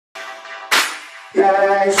Hey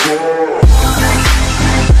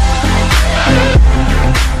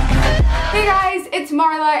guys, it's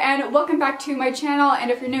Marla and welcome back to my channel,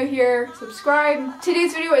 and if you're new here, subscribe.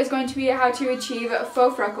 Today's video is going to be how to achieve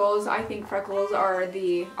faux freckles. I think freckles are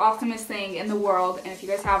the awesomest thing in the world, and if you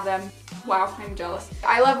guys have them, wow, I'm jealous.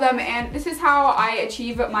 I love them, and this is how I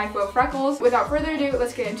achieve my faux freckles. Without further ado,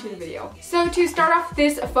 let's get into the video. So to start off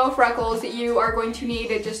this faux freckles, you are going to need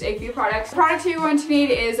just a few products. The products you're going to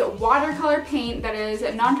need is watercolor paint that is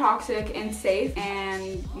non-toxic and safe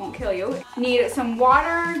and won't kill you. You need some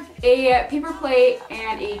water, a paper plate,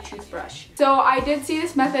 and a toothbrush. So I did see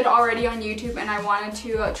this method already on YouTube and I wanted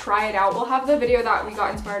to try it out. We'll have the video that we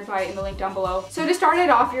got inspired by in the link down below. So to start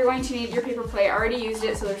it off, you're going to need your paper plate. I already used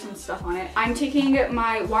it, so there's some stuff on it. I'm taking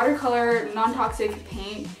my watercolor non-toxic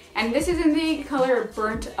paint, and this is in the color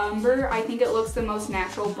Burnt Umber. I think it looks the most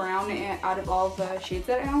natural brown out of all the shades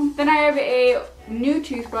that I own. Then I have a new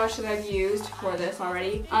toothbrush that I've used for this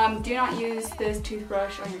already. Do not use this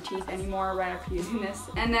toothbrush on your teeth anymore right after using this.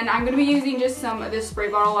 And then I'm going to be using just this spray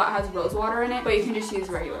bottle that has rose water in it, but you can just use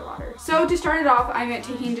regular water. So to start it off, I'm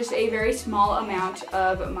taking just a very small amount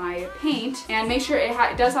of my paint, and make sure it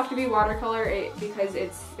does have to be watercolor because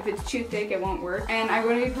if it's too thick, it won't work. And I'm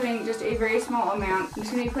going to be putting just a very small amount. I'm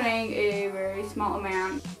just going to be putting a very small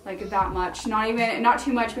amount, like that much. Not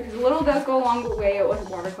too much, because a little does go a long way with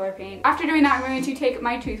watercolor paint. After doing that, I'm going to take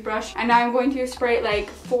my toothbrush and I'm going to spray it like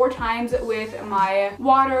 4 times with my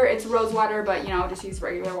water. It's rose water, but you know, just use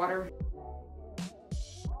regular water.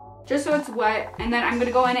 Just so it's wet, and then I'm going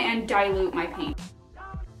to go in and dilute my paint.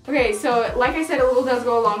 Okay, so like I said, a little does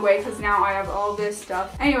go a long way because now I have all this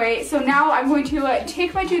stuff. Anyway, so now I'm going to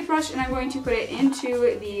take my toothbrush and I'm going to put it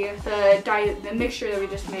into the mixture that we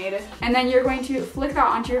just made. And then you're going to flick that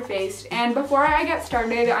onto your face. And before I get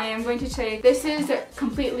started, I am going to say this is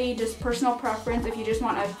completely just personal preference. If you just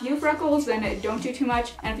want a few freckles, then don't do too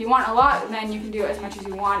much. And if you want a lot, then you can do as much as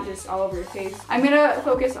you want, just all over your face. I'm going to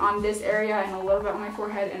focus on this area and a little bit on my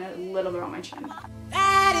forehead and a little bit on my chin.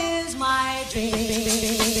 That is my dream.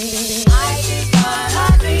 I just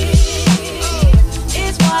wanna dream.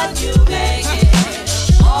 It's what you make it.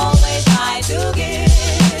 Always try to give.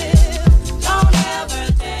 Don't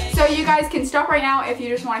ever take. So you guys can stop right now if you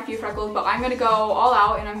just want a few freckles, but I'm gonna go all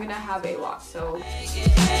out and I'm gonna have a lot. So make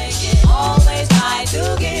it. Always try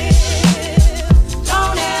to give.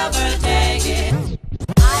 Don't ever take it.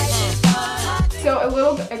 So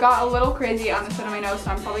it got a little crazy on the side of my nose, so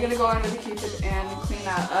I'm probably gonna go in with a Q-tip and clean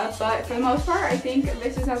that up. But for the most part, I think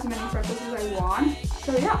this is as many freckles as I want.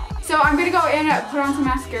 So yeah. So I'm gonna go in, put on some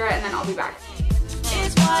mascara, and then I'll be back.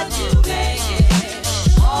 It's what you make it.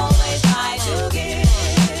 Always try to give.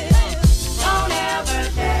 Don't ever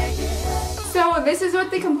take it. So this is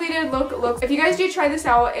what the completed look looks. If you guys do try this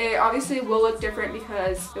out, it obviously will look different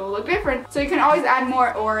because it will look different. So you can always add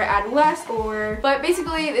more or add less, but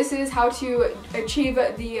basically this is how to achieve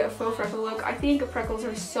the faux freckle look. I think freckles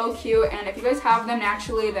are so cute, and if you guys have them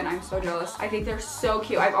naturally, then I'm so jealous. I think they're so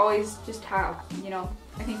cute. I've always just have, you know,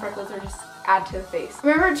 I think freckles are just add to the face.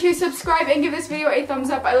 Remember to subscribe and give this video a thumbs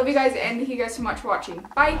up. I love you guys and thank you guys so much for watching.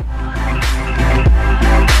 Bye!